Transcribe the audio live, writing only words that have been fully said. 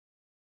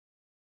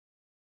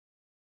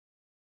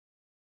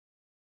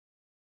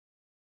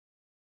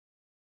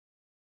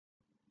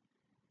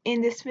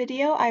In this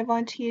video, I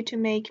want you to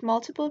make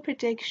multiple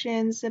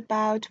predictions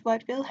about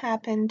what will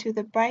happen to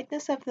the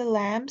brightness of the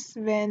lamps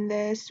when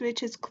the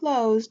switch is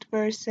closed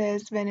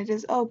versus when it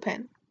is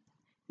open.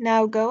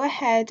 Now go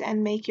ahead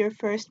and make your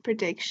first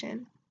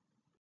prediction.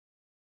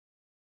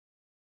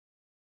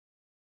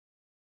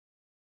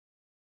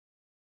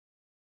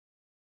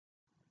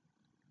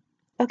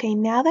 Okay,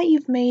 now that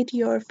you've made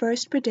your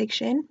first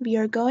prediction, we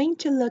are going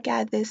to look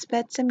at this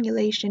PhET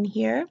simulation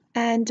here.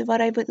 And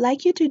what I would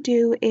like you to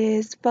do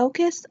is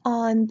focus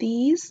on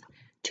these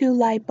two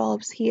light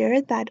bulbs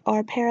here that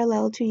are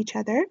parallel to each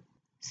other.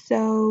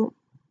 So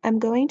I'm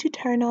going to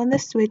turn on the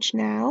switch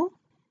now.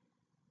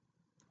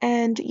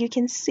 And you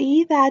can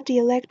see that the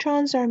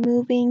electrons are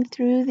moving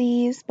through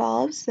these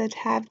bulbs that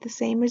have the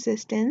same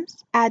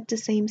resistance at the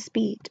same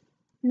speed.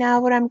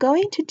 Now what I'm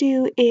going to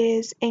do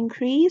is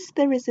increase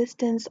the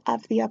resistance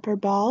of the upper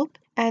bulb,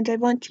 and I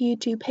want you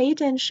to pay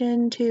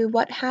attention to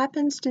what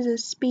happens to the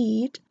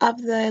speed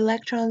of the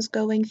electrons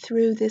going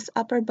through this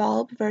upper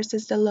bulb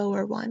versus the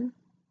lower one.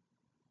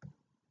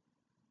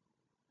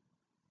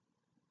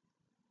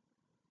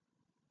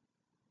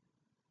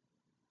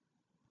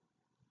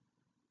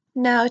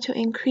 Now to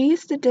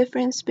increase the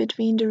difference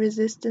between the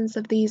resistance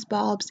of these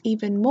bulbs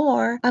even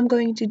more, I'm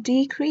going to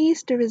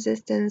decrease the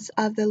resistance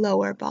of the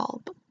lower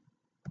bulb.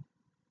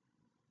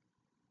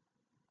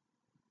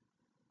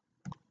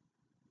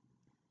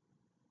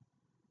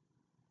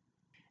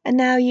 And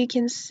now you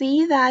can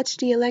see that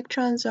the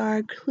electrons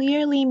are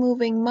clearly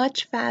moving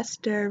much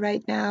faster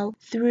right now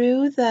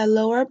through the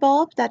lower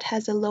bulb that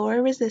has a lower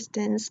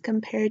resistance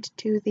compared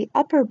to the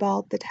upper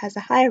bulb that has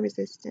a higher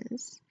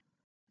resistance.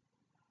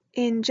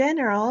 In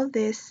general,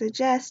 this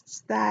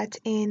suggests that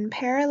in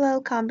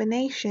parallel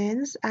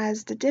combinations,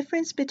 as the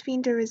difference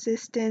between the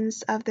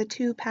resistance of the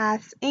two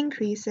paths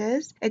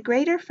increases, a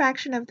greater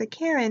fraction of the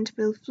current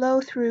will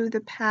flow through the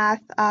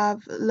path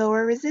of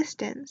lower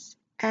resistance.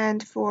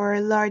 And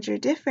for larger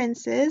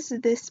differences,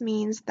 this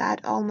means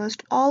that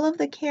almost all of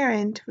the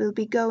current will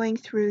be going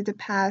through the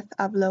path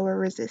of lower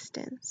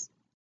resistance.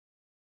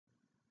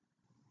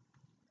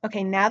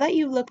 Okay, now that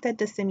you've looked at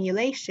the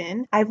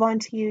simulation, I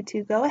want you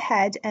to go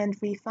ahead and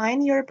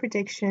refine your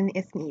prediction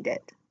if needed.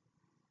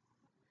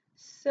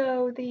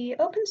 So the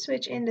open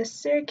switch in the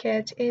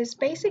circuit is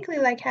basically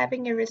like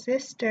having a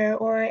resistor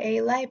or a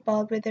light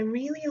bulb with a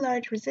really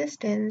large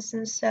resistance,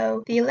 and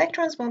so the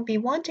electrons won't be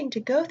wanting to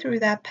go through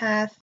that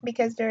path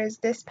because there is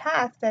this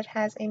path that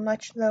has a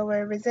much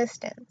lower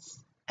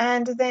resistance.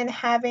 And then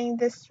having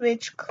the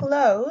switch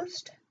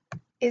closed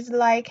is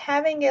like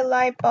having a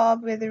light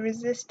bulb with a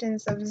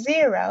resistance of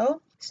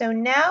 0. So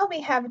now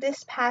we have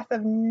this path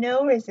of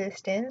no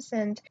resistance,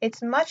 and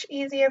it's much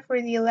easier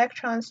for the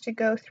electrons to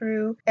go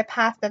through a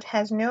path that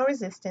has no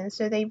resistance,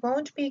 so they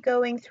won't be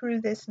going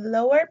through this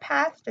lower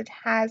path that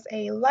has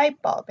a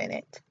light bulb in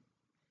it.